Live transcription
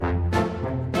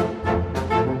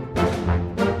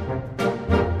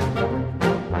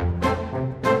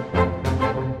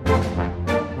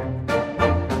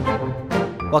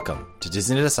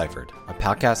Disney Deciphered, a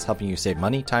podcast helping you save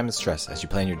money, time, and stress as you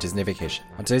plan your Disney vacation.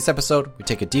 On today's episode, we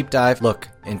take a deep dive look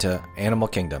into Animal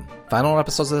Kingdom. Find all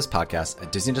episodes of this podcast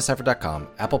at DisneyDeciphered.com,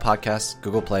 Apple Podcasts,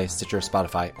 Google Play, Stitcher,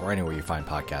 Spotify, or anywhere you find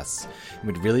podcasts. And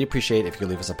we'd really appreciate if you could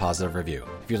leave us a positive review.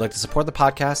 If you'd like to support the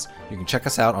podcast, you can check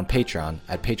us out on Patreon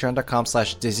at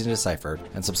patreon.com/DisneyDeciphered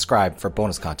and subscribe for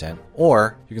bonus content.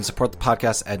 Or you can support the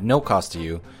podcast at no cost to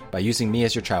you by using me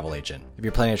as your travel agent. If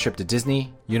you're planning a trip to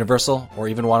Disney, Universal, or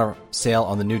even want to sail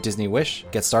on the new Disney Wish,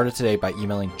 get started today by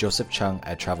emailing Joseph Chung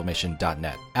at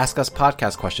travelmation.net. Ask us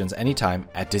podcast questions anytime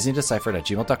at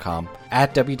DisneyDeciphered@gmail.com,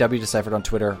 at WWDeciphered on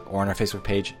Twitter, or on our Facebook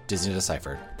page, Disney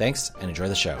Deciphered. Thanks, and enjoy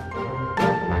the show.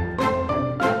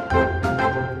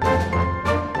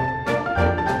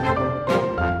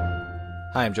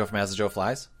 Hi, I'm Joe from As the Joe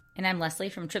Flies. And I'm Leslie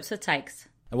from Trips with Tykes.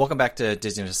 And welcome back to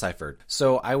Disney Deciphered.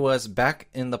 So I was back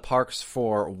in the parks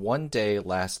for one day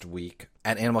last week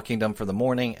at Animal Kingdom for the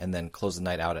morning and then closed the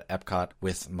night out at Epcot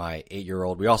with my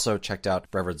 8-year-old. We also checked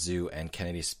out Brevard Zoo and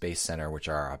Kennedy Space Center, which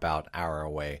are about an hour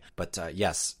away. But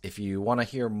yes, if you want to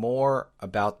hear more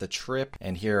about the trip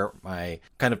and hear my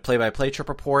kind of play-by-play trip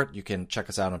report, you can check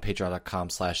us out on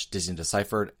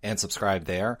patreon.com/DisneyDeciphered and subscribe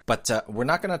there. But we're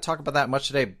not going to talk about that much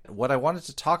today. What I wanted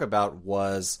to talk about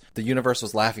was the universe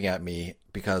was laughing at me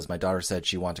because my daughter said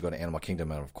she wanted to go to Animal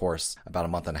Kingdom. And of course, about a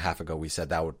month and a half ago, we said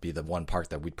that would be the one park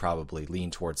that we'd probably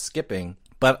lean towards skipping.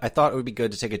 But I thought it would be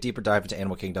good to take a deeper dive into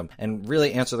Animal Kingdom and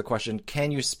really answer the question,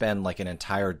 can you spend like an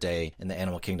entire day in the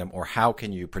Animal Kingdom, or how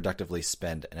can you productively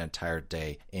spend an entire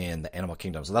day in the Animal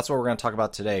Kingdom? So that's what we're going to talk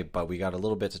about today, but we got a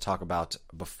little bit to talk about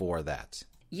before that.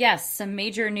 Yes, some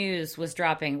major news was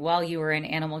dropping while you were in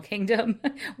Animal Kingdom,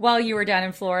 while you were down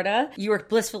in Florida. You were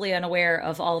blissfully unaware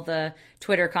of all the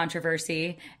Twitter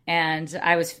controversy, and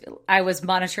I was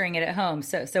monitoring it at home.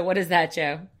 So what is that,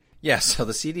 Joe? Yeah, so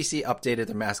the CDC updated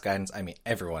their mask guidance. I mean,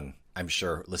 everyone, I'm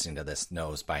sure, listening to this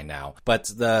knows by now.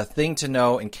 But the thing to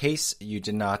know, in case you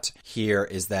did not hear,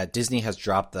 is that Disney has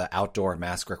dropped the outdoor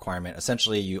mask requirement.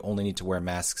 Essentially, you only need to wear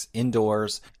masks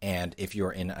indoors, and if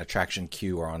you're in an attraction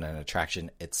queue or on an attraction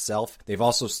itself. They've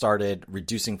also started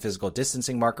reducing physical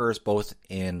distancing markers, both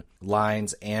in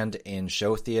lines and in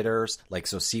show theaters.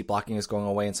 So seat blocking is going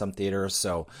away in some theaters.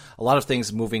 So a lot of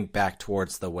things moving back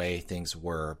towards the way things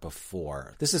were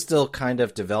before. This is still kind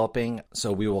of developing,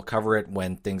 so we will cover it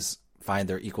when things find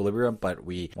their equilibrium, but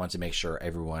we want to make sure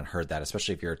everyone heard that,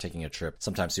 especially if you're taking a trip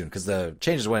sometime soon, because the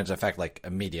changes went into effect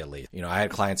immediately. I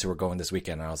had clients who were going this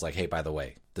weekend, and I was like, hey, by the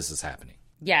way, this is happening.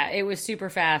 Yeah, it was super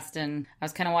fast, and I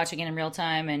was kind of watching it in real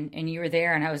time, and you were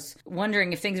there, and I was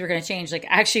wondering if things were going to change,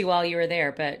 actually while you were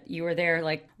there, but you were there,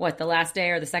 the last day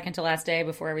or the second to last day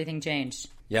before everything changed?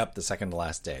 Yep, the second to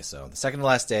last day. So the second to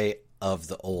last day of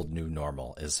the old new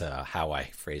normal is how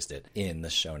I phrased it in the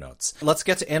show notes. Let's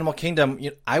get to Animal Kingdom.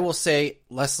 I will say,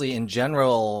 Leslie, in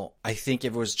general, I think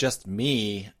if it was just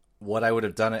me, what I would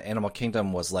have done at Animal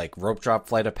Kingdom was rope drop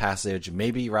Flight of Passage,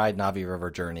 maybe ride Na'vi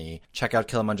River Journey, check out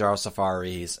Kilimanjaro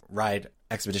Safaris, ride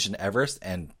Expedition Everest,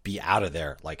 and be out of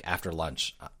there after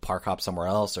lunch. Park hop somewhere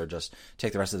else or just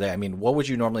take the rest of the day. I mean, what would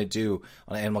you normally do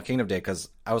on Animal Kingdom Day? Because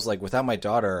I was without my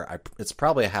daughter, it's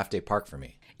probably a half-day park for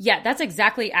me. Yeah, that's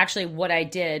exactly actually what I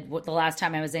did the last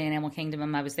time I was in Animal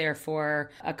Kingdom. I was there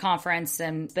for a conference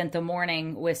and spent the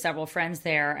morning with several friends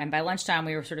there. And by lunchtime,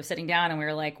 we were sort of sitting down and we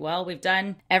were like, well, we've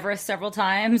done Everest several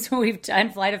times. We've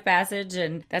done Flight of Passage.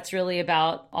 And that's really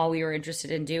about all we were interested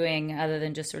in doing, other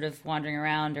than just sort of wandering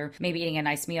around or maybe eating a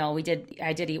nice meal.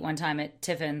 I did eat one time at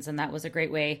Tiffin's, and that was a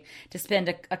great way to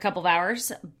spend a couple of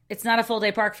hours. It's not a full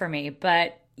day park for me,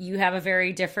 but you have a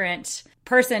very different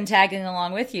person tagging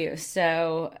along with you.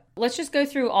 So let's just go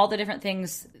through all the different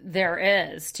things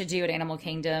there is to do at Animal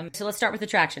Kingdom. So let's start with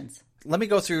attractions. Let me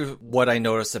go through what I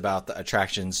noticed about the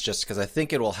attractions, just because I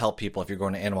think it will help people if you're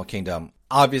going to Animal Kingdom.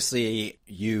 Obviously,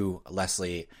 you,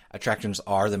 Leslie, attractions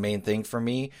are the main thing for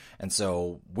me. And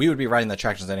so we would be riding the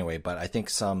attractions anyway, but I think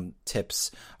some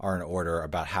tips are in order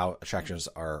about how attractions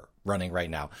are running right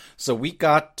now. So we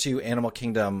got to Animal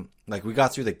Kingdom, we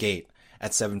got through the gate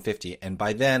at 7:50, and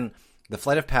by then the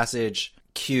Flight of Passage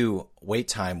queue wait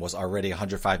time was already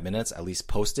 105 minutes at least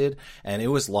posted, and it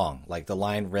was long. The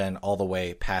line ran all the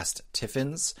way past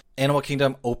Tiffin's. Animal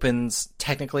Kingdom opens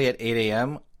technically at 8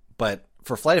 a.m., but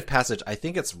for Flight of Passage, I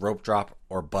think it's rope drop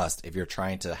or bust if you're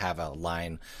trying to have a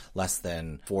line less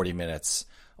than 40 minutes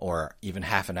or even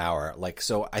half an hour.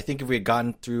 So I think if we had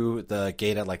gotten through the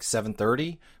gate at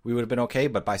 7:30, we would have been okay.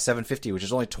 But by 7:50, which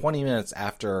is only 20 minutes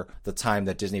after the time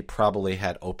that Disney probably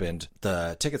had opened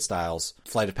the ticket styles,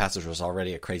 Flight of Passage was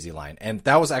already a crazy line. And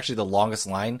that was actually the longest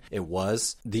line it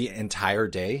was the entire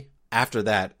day. after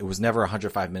that, it was never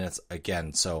 105 minutes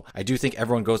again. So I do think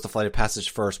everyone goes to Flight of Passage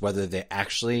first, whether they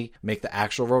actually make the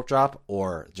actual rope drop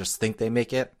or just think they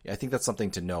make it. I think that's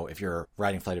something to know if you're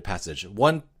riding Flight of Passage.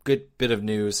 One good bit of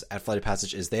news at Flight of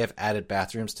Passage is they have added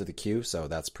bathrooms to the queue, so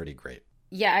that's pretty great.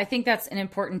 Yeah, I think that's an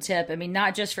important tip. I mean,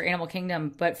 not just for Animal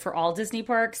Kingdom, but for all Disney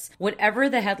parks. Whatever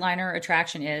the headliner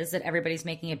attraction is that everybody's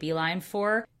making a beeline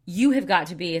for, you have got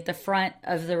to be at the front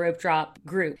of the rope drop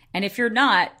group. And if you're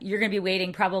not, you're going to be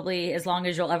waiting probably as long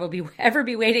as you'll ever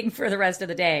be waiting for the rest of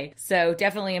the day. So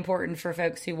definitely important for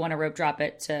folks who want to rope drop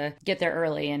it to get there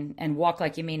early and walk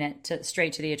like you mean it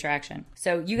straight to the attraction.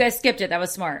 So you guys skipped it. That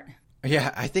was smart.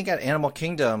 Yeah, I think at Animal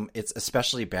Kingdom, it's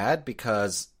especially bad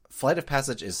because Flight of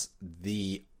Passage is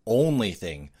the only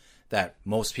thing that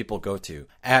most people go to.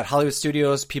 At Hollywood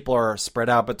Studios, people are spread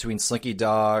out between Slinky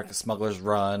Dog, Smuggler's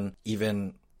Run,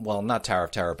 even, well, not Tower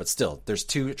of Terror, but still, there's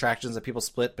 2 attractions that people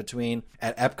split between.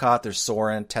 At Epcot, there's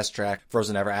Soarin', Test Track,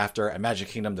 Frozen Ever After. At Magic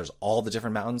Kingdom, there's all the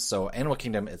different mountains. So Animal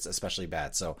Kingdom, it's especially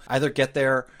bad. So either get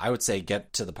there, I would say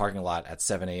get to the parking lot at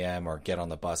 7 a.m. or get on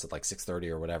the bus at like 6:30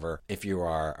 or whatever if you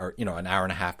are, or, you know, an hour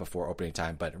and a half before opening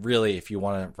time. But really, if you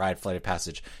want to ride Flight of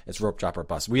Passage, it's rope drop or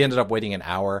bus. We ended up waiting an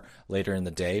hour later in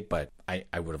the day, but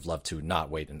I would have loved to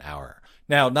not wait an hour.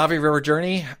 Now, Na'vi River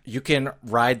Journey, you can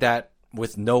ride that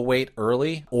with no wait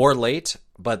early or late.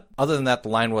 But other than that, the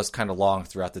line was kind of long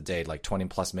throughout the day, like 20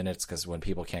 plus minutes, because when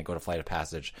people can't go to Flight of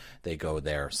Passage, they go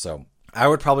there. So I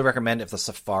would probably recommend if the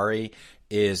safari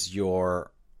is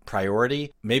your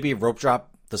priority, maybe rope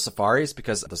drop the safaris,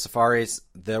 because the safaris,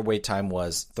 their wait time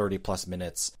was 30 plus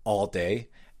minutes all day.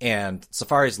 And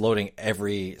Safari's loading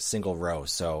every single row,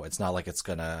 so it's not like it's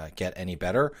going to get any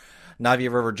better.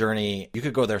 Na'vi River Journey, you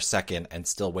could go there second and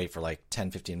still wait for like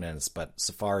 10, 15 minutes. But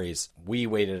Safaris, we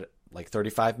waited like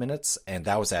 35 minutes, and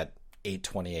that was at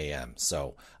 8:20 a.m.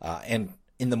 So, and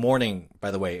in the morning,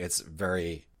 by the way, it's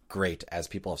very great. As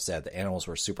people have said, the animals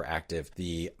were super active.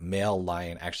 The male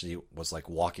lion actually was like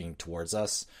walking towards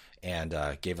us and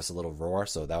gave us a little roar.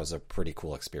 So that was a pretty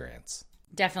cool experience.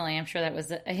 Definitely. I'm sure that was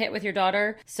a hit with your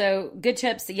daughter. So good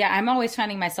tips. Yeah, I'm always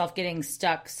finding myself getting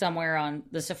stuck somewhere on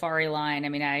the safari line. I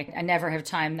mean, I never have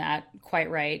timed that quite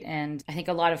right. And I think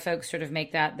a lot of folks sort of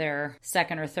make that their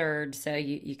second or third. So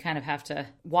you kind of have to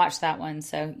watch that one.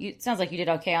 So it sounds like you did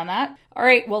okay on that. All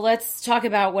right. Well, let's talk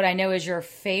about what I know is your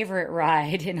favorite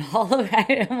ride in all of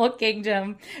Animal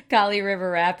Kingdom, Kali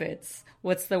River Rapids.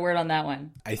 What's the word on that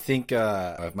one? I think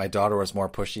if my daughter was more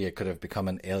pushy, it could have become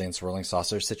an alien swirling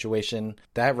saucer situation.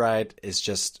 That ride is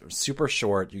just super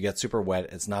short. You get super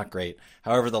wet. It's not great.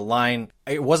 However, the line,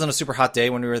 it wasn't a super hot day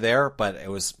when we were there, but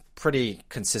it was pretty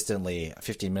consistently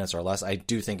 15 minutes or less. I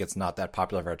do think it's not that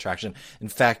popular of an attraction. In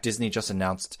fact, Disney just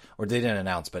announced, or they didn't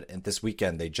announce, but this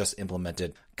weekend they just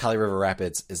implemented Kali River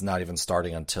Rapids is not even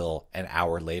starting until an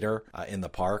hour later in the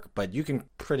park. But you can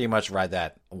pretty much ride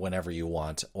that whenever you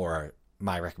want, or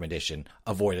my recommendation,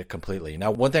 avoid it completely. Now,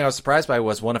 one thing I was surprised by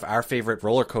was one of our favorite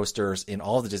roller coasters in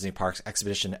all of the Disney parks,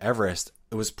 Expedition Everest.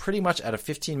 It was pretty much at a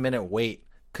 15-minute wait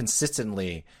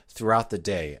consistently throughout the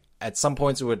day. At some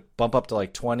points, it would bump up to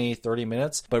like 20, 30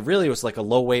 minutes, but really it was like a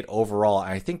low wait overall.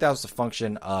 And I think that was a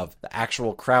function of the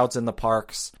actual crowds in the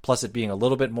parks, plus it being a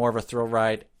little bit more of a thrill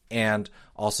ride, and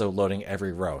also loading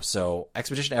every row. So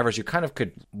Expedition Everest,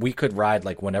 we could ride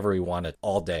like whenever we wanted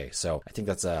all day. So I think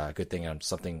that's a good thing and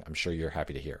something I'm sure you're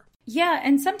happy to hear. Yeah,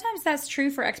 and sometimes that's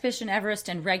true for Expedition Everest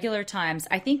and regular times.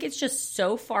 I think it's just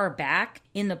so far back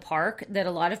in the park that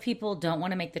a lot of people don't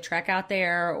want to make the trek out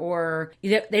there, or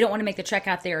they don't want to make the trek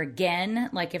out there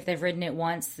again. Like if they've ridden it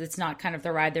once, it's not kind of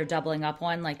the ride they're doubling up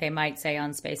on, like they might say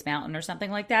on Space Mountain or something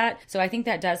like that. So I think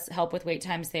that does help with wait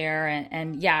times there.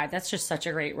 And yeah, that's just such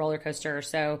a great roller coaster.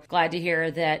 So glad to hear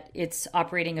that it's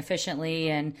operating efficiently.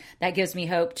 And that gives me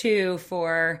hope too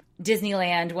for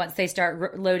Disneyland once they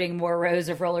start loading more rows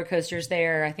of roller coasters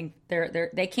there. I think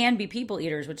they can be people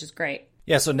eaters, which is great.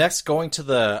 Yeah, so next, going to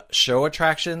the show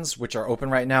attractions, which are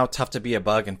open right now, Tough to Be a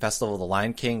Bug and Festival of the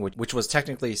Lion King, which was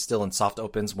technically still in soft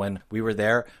opens when we were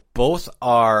there. Both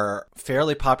are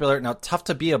fairly popular. Now, Tough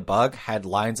to Be a Bug had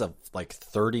lines of like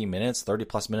 30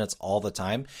 plus minutes all the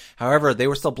time. However, they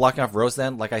were still blocking off rows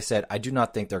then. Like I said, I do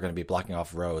not think they're going to be blocking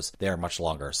off rows there much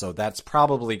longer. So that's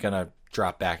probably going to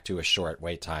drop back to a short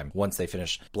wait time once they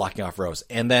finish blocking off rows.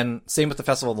 And then same with the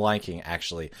Festival of the Lion King,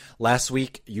 actually. Last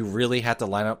week, you really had to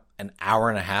line up an hour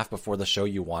and a half before the show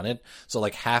you wanted. So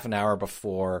like half an hour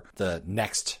before the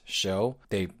next show,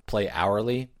 they play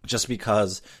hourly just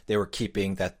because they were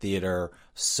keeping that theater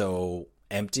so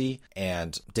empty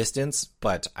and distance.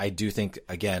 But I do think,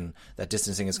 again, that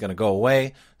distancing is going to go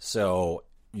away. So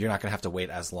you're not going to have to wait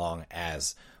as long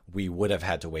as we would have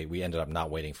had to wait. We ended up not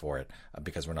waiting for it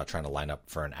because we're not trying to line up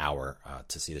for an hour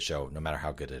to see the show, no matter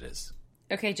how good it is.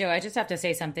 Okay, Joe, I just have to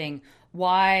say something.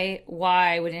 Why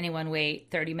would anyone wait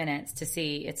 30 minutes to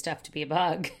see It's Tough to Be a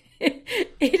Bug?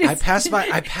 I passed by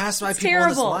people terrible. on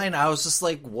this line. I was just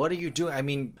like, what are you doing? I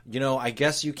mean, I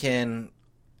guess you can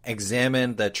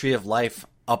examine the Tree of Life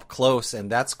up close,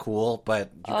 and that's cool, but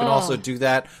you can also do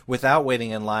that without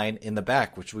waiting in line in the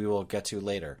back, which we will get to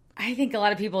later. I think a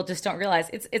lot of people just don't realize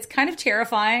it's kind of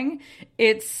terrifying.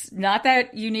 It's not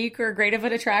that unique or great of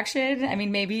an attraction. I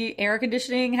mean, maybe air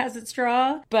conditioning has its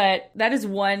draw, but that is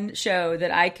one show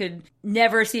that I could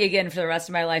never see again for the rest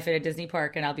of my life at a Disney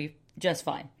park, and I'll be just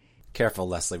fine. Careful,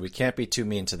 Leslie. We can't be too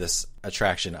mean to this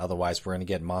attraction. Otherwise, we're going to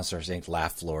get Monsters, Inc.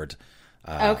 Laugh Lord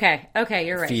Okay,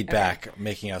 you're right. feedback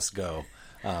making us go.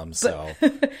 But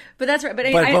that's right. But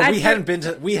we hadn't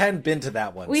been to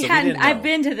that one. I've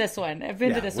been to this one. I've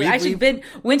been to this one. I actually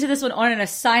went to this one on an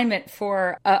assignment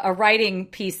for a writing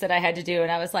piece that I had to do,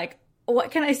 and I was like,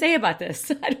 what can I say about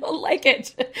this? I don't like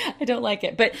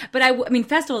it. But I mean,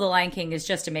 Festival of the Lion King is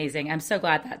just amazing. I'm so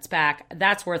glad that's back.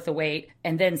 That's worth the wait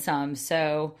and then some.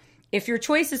 So if your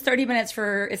choice is 30 minutes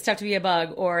for It's Tough to Be a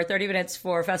Bug or 30 minutes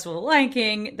for Festival of the Lion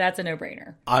King, that's a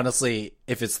no-brainer. Honestly,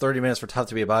 if it's 30 minutes for Tough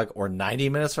to Be a Bug or 90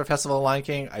 minutes for Festival of the Lion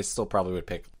King, I still probably would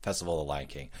pick Festival of the Lion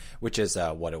King, which is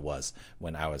what it was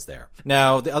when I was there.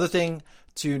 Now, the other thing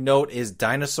to note is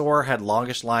Dinosaur had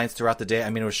longish lines throughout the day. I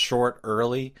mean, it was short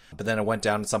early, but then it went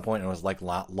down at some point and it was like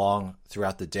long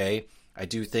throughout the day. I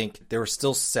do think there were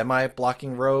still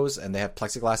semi-blocking rows, and they have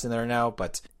plexiglass in there now.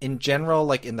 But in general,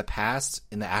 like in the past,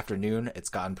 in the afternoon, it's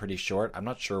gotten pretty short. I'm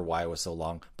not sure why it was so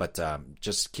long, but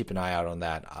just keep an eye out on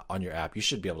that on your app. You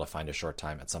should be able to find a short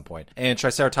time at some point. And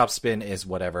Triceratops Spin is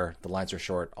whatever. The lines are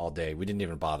short all day. We didn't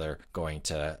even bother going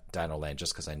to Dino Land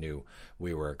just because I knew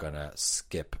we were going to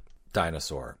skip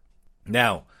Dinosaur.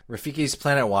 Now, Rafiki's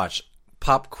Planet Watch.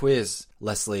 Pop quiz,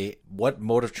 Leslie. What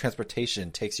mode of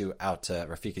transportation takes you out to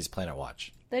Rafiki's Planet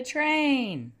Watch? The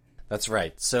train. That's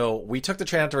right. So we took the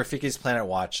train out to Rafiki's Planet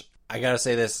Watch. I gotta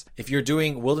say this. If you're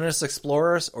doing Wilderness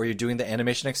Explorers or you're doing the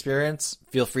animation experience,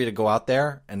 feel free to go out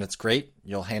there, and it's great.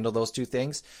 You'll handle those two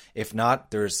things. If not,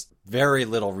 there's very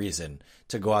little reason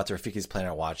to go out to Rafiki's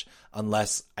Planet Watch,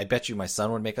 unless I bet you my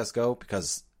son would make us go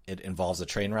because it involves a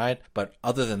train ride. But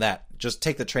other than that, just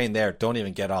take the train there. Don't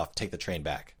even get off. Take the train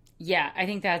back. Yeah, I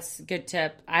think that's a good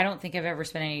tip. I don't think I've ever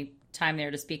spent any time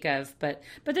there to speak of, but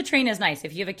the train is nice.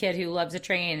 If you have a kid who loves a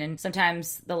train, and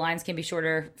sometimes the lines can be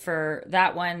shorter for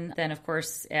that one than, of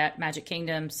course, at Magic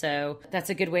Kingdom. So that's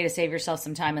a good way to save yourself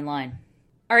some time in line.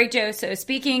 All right, Joe. So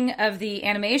speaking of the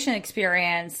animation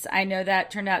experience, I know that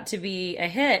turned out to be a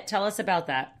hit. Tell us about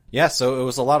that. Yeah, so it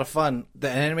was a lot of fun. The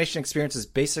animation experience is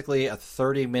basically a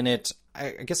 30-minute,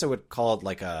 I guess I would call it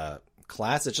like a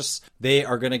class. It's just they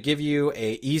are going to give you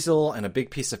a easel and a big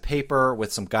piece of paper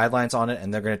with some guidelines on it,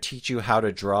 and they're going to teach you how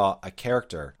to draw a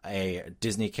character, a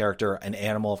Disney character, an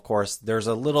animal, of course. There's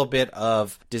a little bit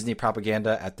of Disney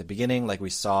propaganda at the beginning, like we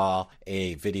saw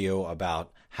a video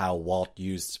about how Walt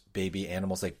used baby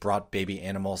animals, like brought baby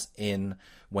animals in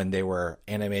when they were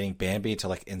animating Bambi to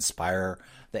like inspire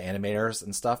the animators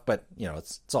and stuff. But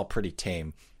it's all pretty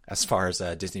tame as far as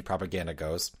Disney propaganda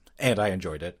goes. And I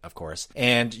enjoyed it, of course.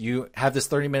 And you have this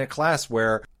 30-minute class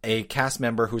where a cast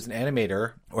member who's an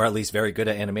animator, or at least very good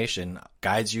at animation,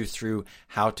 guides you through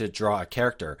how to draw a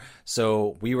character.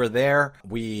 So we were there.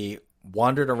 We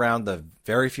wandered around the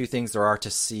very few things there are to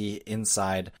see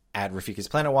inside at Rafiki's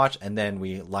Planet Watch, and then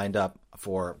we lined up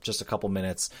for just a couple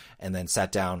minutes and then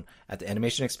sat down at the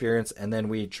animation experience, and then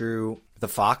we drew the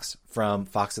fox from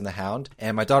Fox and the Hound.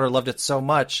 And my daughter loved it so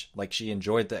much, like she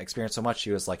enjoyed the experience so much,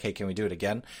 she was like, hey, can we do it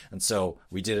again? And so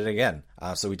we did it again.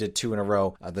 So we did 2 in a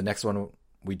row. The next one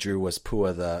we drew was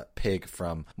Pua the pig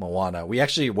from Moana. We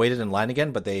actually waited in line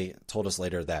again, but they told us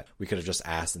later that we could have just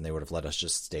asked and they would have let us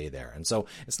just stay there. And so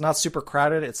it's not super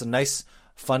crowded. It's a nice,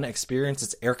 fun experience.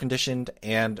 It's air conditioned,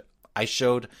 and I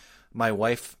showed my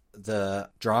wife the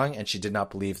drawing and she did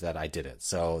not believe that I did it.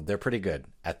 So they're pretty good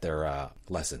at their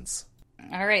lessons.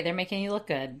 All right, they're making you look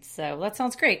good. So that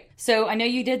sounds great. So I know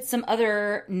you did some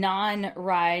other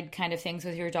non-ride kind of things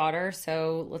with your daughter,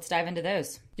 so let's dive into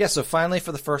those. Yeah, so finally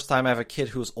for the first time I have a kid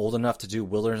who's old enough to do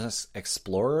Wilderness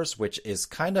Explorers, which is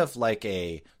kind of like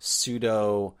a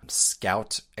pseudo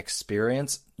scout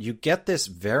experience. You get this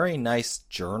very nice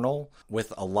journal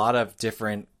with a lot of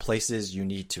different places you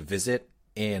need to visit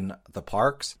in the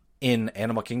parks in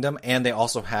Animal Kingdom, and they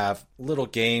also have little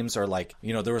games, or like,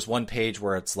 there was one page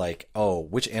where it's like, oh,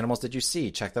 which animals did you see?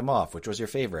 Check them off. Which was your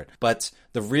favorite? But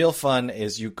the real fun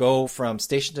is you go from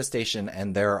station to station,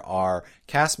 and there are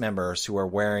cast members who are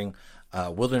wearing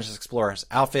Wilderness Explorers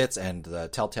outfits, and the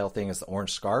telltale thing is the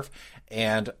orange scarf.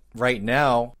 And right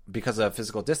now, because of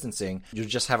physical distancing, you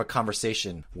just have a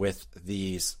conversation with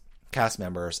these cast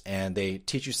members, and they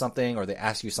teach you something or they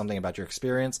ask you something about your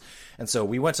experience. And so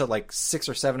we went to like 6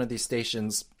 or 7 of these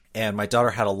stations, and my daughter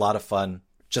had a lot of fun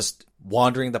just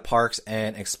wandering the parks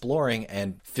and exploring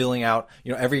and filling out,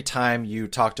 every time you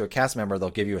talk to a cast member, they'll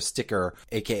give you a sticker,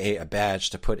 aka a badge,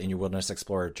 to put in your Wilderness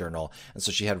Explorer journal. And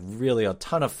so she had really a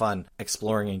ton of fun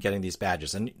exploring and getting these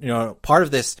badges. And, part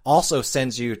of this also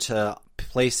sends you to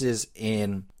places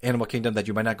in Animal Kingdom that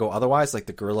you might not go otherwise, like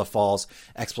the Gorilla Falls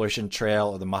Exploration Trail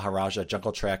or the Maharaja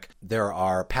Jungle Trek. There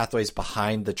are pathways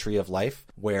behind the Tree of Life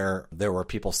where there were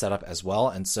people set up as well.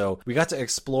 And so we got to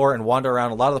explore and wander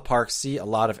around a lot of the parks, see a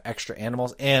lot of extra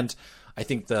animals. And I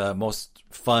think the most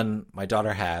fun my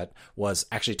daughter had was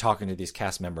actually talking to these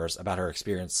cast members about her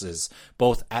experiences,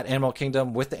 both at Animal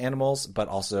Kingdom with the animals, but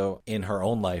also in her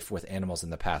own life with animals in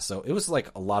the past. So it was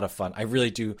like a lot of fun. I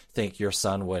really do think your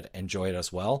son would enjoy it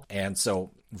as well. And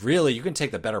so really, you can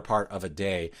take the better part of a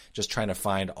day just trying to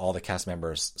find all the cast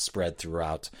members spread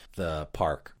throughout the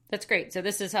park. That's great. So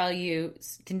this is how you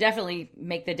can definitely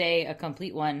make the day a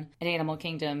complete one in Animal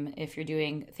Kingdom if you're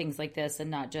doing things like this and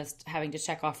not just having to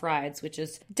check off rides, which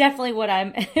is definitely what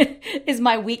is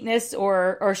my weakness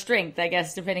or strength, I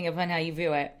guess, depending upon how you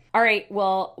view it. All right.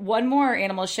 Well, one more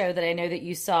animal show that I know that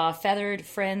you saw, Feathered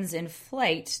Friends in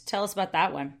Flight. Tell us about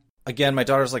that one. Again, my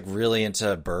daughter's like really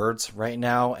into birds right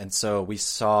now. And so we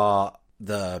saw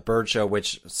the bird show,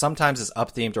 which sometimes is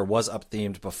up-themed or was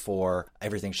up-themed before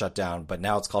everything shut down, but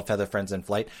now it's called Feathered Friends in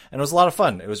Flight. And it was a lot of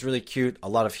fun. It was really cute, a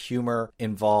lot of humor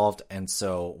involved, and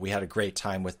so we had a great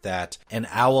time with that. An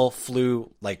owl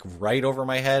flew like right over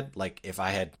my head. Like if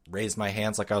I had raised my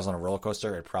hands like I was on a roller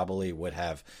coaster, it probably would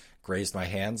have grazed my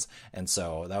hands. And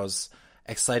so that was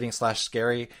exciting /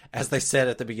 scary. As they said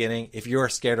at the beginning, if you are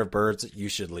scared of birds, you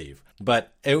should leave.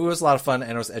 But it was a lot of fun,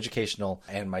 and it was educational,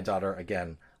 and my daughter,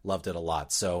 again, loved it a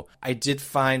lot. So I did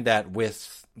find that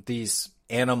with these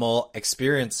animal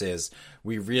experiences,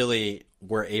 we really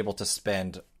were able to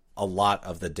spend a lot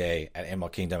of the day at Animal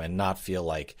Kingdom and not feel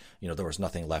like, there was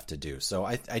nothing left to do. So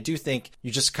I do think you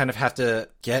just kind of have to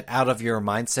get out of your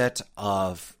mindset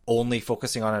of only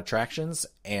focusing on attractions,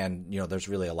 and, there's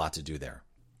really a lot to do there.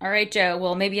 All right, Joe.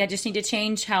 Well, maybe I just need to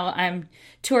change how I'm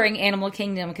touring Animal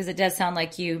Kingdom, because it does sound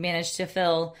like you managed to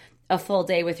fill a full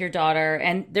day with your daughter.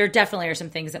 And there definitely are some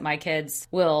things that my kids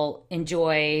will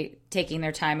enjoy taking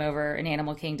their time over in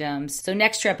Animal Kingdom. So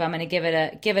next trip, I'm going to give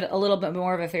it a little bit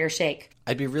more of a fair shake.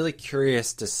 I'd be really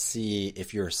curious to see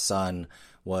if your son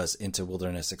was into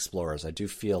Wilderness Explorers. I do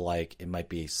feel like it might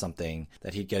be something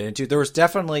that he'd get into. There was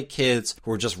definitely kids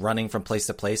who were just running from place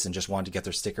to place and just wanted to get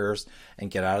their stickers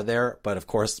and get out of there. But of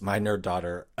course, my nerd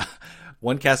daughter,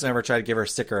 one cast member tried to give her a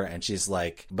sticker and she's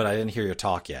like, "But I didn't hear you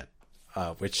talk yet."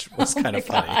 Which was kind of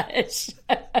funny.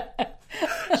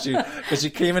 She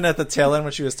came in at the tail end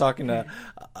when she was talking to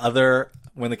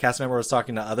when the cast member was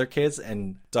talking to other kids,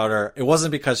 and daughter, it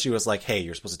wasn't because she was like, "Hey,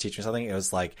 you're supposed to teach me something." It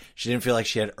was like she didn't feel like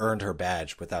she had earned her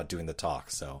badge without doing the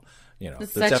talk. So,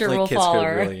 there's definitely kids could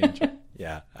really enjoy.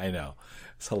 Yeah, I know.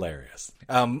 It's hilarious.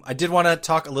 I did want to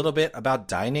talk a little bit about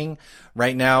dining.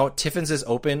 Right now, Tiffin's is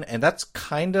open, and that's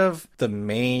kind of the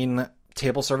main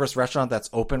table service restaurant that's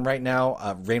open right now.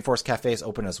 Rainforest Cafe is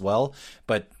open as well,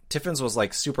 but Tiffin's was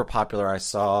like super popular. I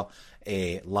saw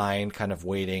a line kind of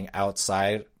waiting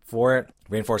outside for it.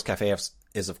 Rainforest Cafe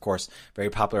is of course very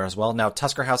popular as well. Now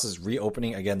Tusker House is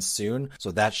reopening again soon,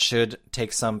 so that should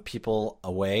take some people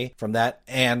away from that.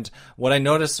 And what I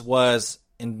noticed was,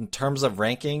 in terms of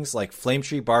rankings, like Flame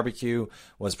Tree Barbecue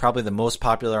was probably the most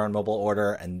popular on mobile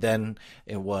order, and then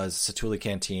it was Satu'li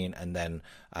Canteen, and then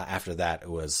after that it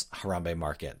was Harambe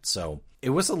Market. So it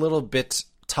was a little bit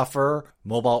tougher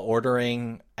mobile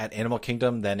ordering at Animal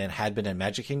Kingdom than it had been in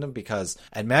Magic Kingdom, because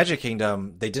at Magic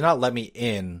Kingdom they did not let me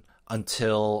in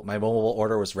until my mobile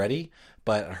order was ready,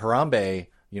 but at Harambe,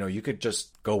 you could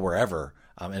just go wherever.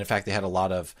 And in fact, they had a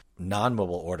lot of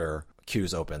non-mobile order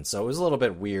queues open. So it was a little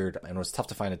bit weird and it was tough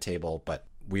to find a table, but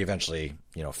we eventually,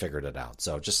 figured it out.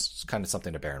 So just kind of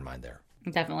something to bear in mind there.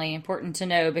 Definitely important to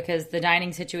know, because the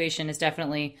dining situation is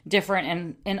definitely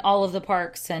different in all of the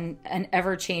parks and an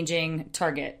ever-changing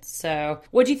Target. So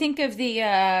what do you think of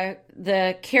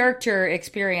the character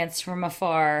experience from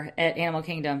afar at Animal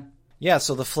Kingdom? Yeah,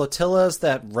 so the flotillas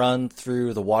that run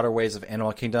through the waterways of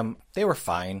Animal Kingdom, they were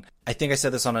fine. I think I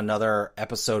said this on another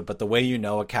episode, but the way you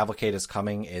know a cavalcade is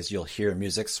coming is you'll hear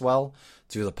music swell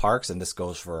through the parks, and this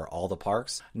goes for all the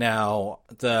parks. Now,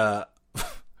 the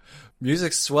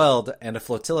music swelled and a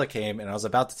flotilla came, and I was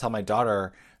about to tell my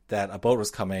daughter that a boat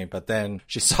was coming, but then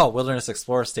she saw Wilderness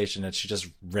Explorer Station and she just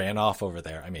ran off over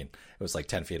there. I mean, it was like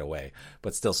 10 feet away,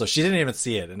 but still. So she didn't even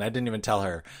see it, and I didn't even tell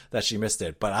her that she missed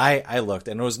it. But I looked,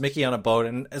 and it was Mickey on a boat,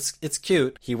 and it's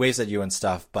cute. He waves at you and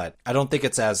stuff, but I don't think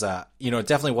it's as, it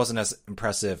definitely wasn't as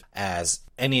impressive as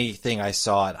anything I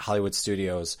saw at Hollywood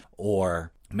Studios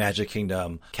or Magic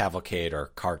Kingdom Cavalcade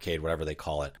or Carcade, whatever they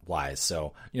call it, wise.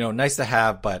 So, nice to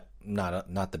have, but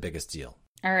not the biggest deal.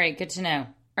 All right, good to know.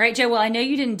 All right, Joe, well, I know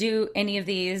you didn't do any of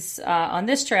these on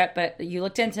this trip, but you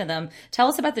looked into them. Tell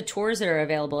us about the tours that are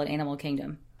available at Animal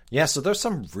Kingdom. Yeah, so there's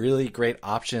some really great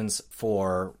options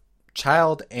for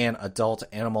child and adult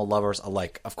animal lovers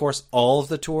alike. Of course, all of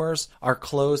the tours are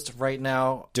closed right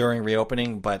now during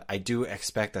reopening, but I do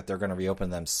expect that they're going to reopen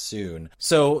them soon.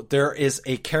 So there is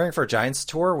a Caring for Giants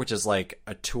tour, which is like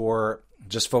a tour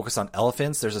just focused on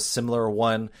elephants. There's a similar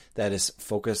one that is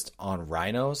focused on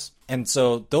rhinos. And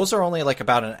so those are only like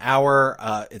about an hour.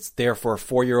 It's there for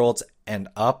 4-year-olds and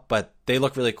up, but they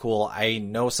look really cool. I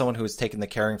know someone who's taken the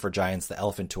Caring for Giants, the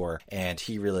elephant tour, and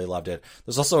he really loved it.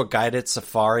 There's also a guided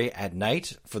safari at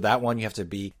night. For that one, you have to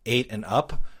be 8 and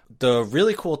up. The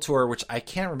really cool tour, which I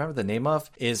can't remember the name of,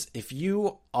 is if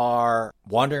you are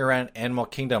wandering around Animal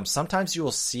Kingdom, sometimes you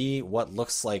will see what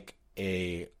looks like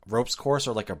a ropes course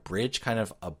or like a bridge kind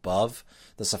of above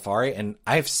the safari. And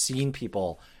I've seen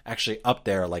people actually up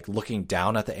there, like looking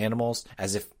down at the animals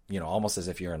as if, almost as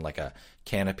if you're in like a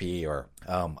canopy or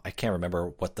I can't remember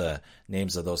what the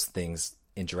names of those things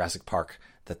in Jurassic Park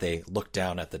that they look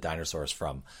down at the dinosaurs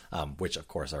from, which of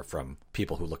course are from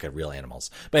people who look at real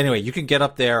animals. But anyway, you can get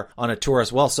up there on a tour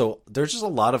as well. So there's just a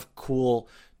lot of cool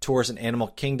tours in Animal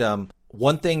Kingdom.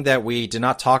 One thing that we did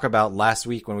not talk about last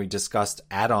week when we discussed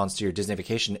add-ons to your Disney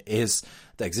vacation is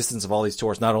the existence of all these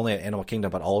tours, not only at Animal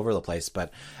Kingdom, but all over the place.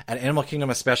 But at Animal Kingdom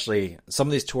especially, some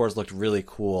of these tours looked really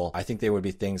cool. I think they would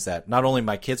be things that not only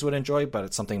my kids would enjoy, but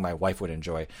it's something my wife would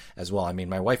enjoy as well. I mean,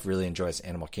 my wife really enjoys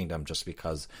Animal Kingdom just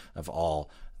because of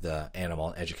all the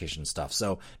animal education stuff.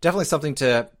 So definitely something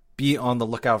to be on the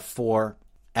lookout for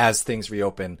as things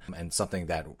reopen, and something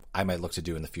that I might look to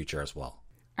do in the future as well.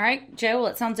 All right, Joe,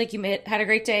 well, it sounds like you had a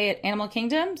great day at Animal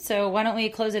Kingdom, so why don't we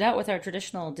close it out with our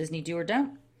traditional Disney do or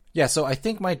don't? Yeah, so I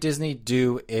think my Disney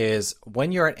do is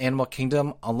when you're at Animal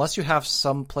Kingdom, unless you have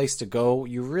some place to go,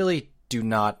 you really do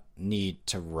not need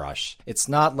to rush. It's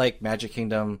not like Magic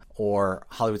Kingdom or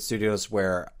Hollywood Studios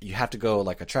where you have to go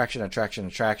like attraction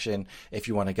if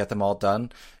you want to get them all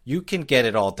done. You can get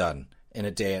it all done in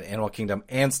a day at Animal Kingdom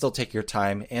and still take your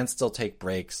time and still take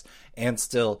breaks and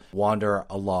still wander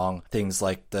along things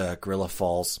like the Gorilla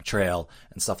Falls Trail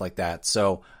and stuff like that.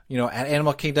 So, at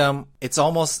Animal Kingdom, it's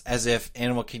almost as if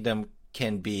Animal Kingdom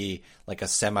can be like a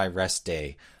semi-rest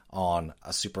day on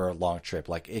a super long trip.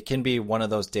 Like it can be one of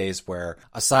those days where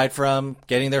aside from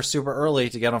getting there super early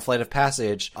to get on Flight of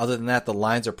Passage, other than that, the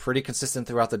lines are pretty consistent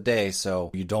throughout the day.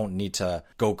 So you don't need to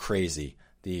go crazy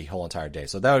the whole entire day.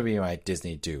 So that would be my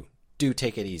Disney do. Do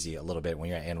take it easy a little bit when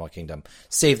you're at Animal Kingdom.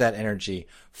 Save that energy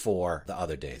for the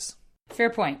other days. Fair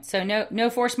point. So no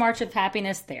forced march of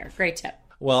happiness there. Great tip.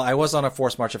 Well, I was on a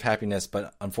forced march of happiness,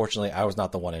 but unfortunately I was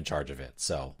not the one in charge of it.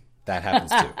 So that happens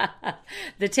too.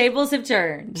 The tables have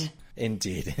turned.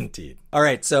 Indeed. All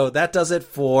right, so that does it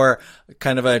for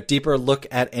kind of a deeper look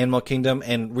at Animal Kingdom,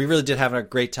 and we really did have a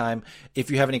great time. If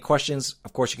you have any questions,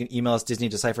 of course, you can email us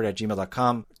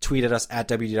disneydeciphered@gmail.com, tweet at us at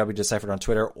WDWDeciphered on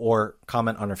Twitter, or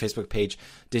comment on our Facebook page,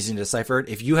 Disney Deciphered.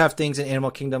 If you have things in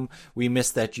Animal Kingdom we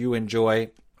missed that you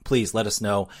enjoy, please let us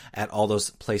know at all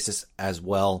those places as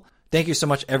well. Thank you so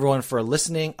much, everyone, for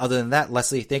listening. Other than that,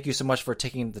 Leslie, thank you so much for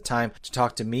taking the time to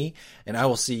talk to me, and I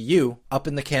will see you up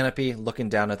in the canopy looking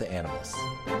down at the animals.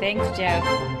 Thanks, Joe.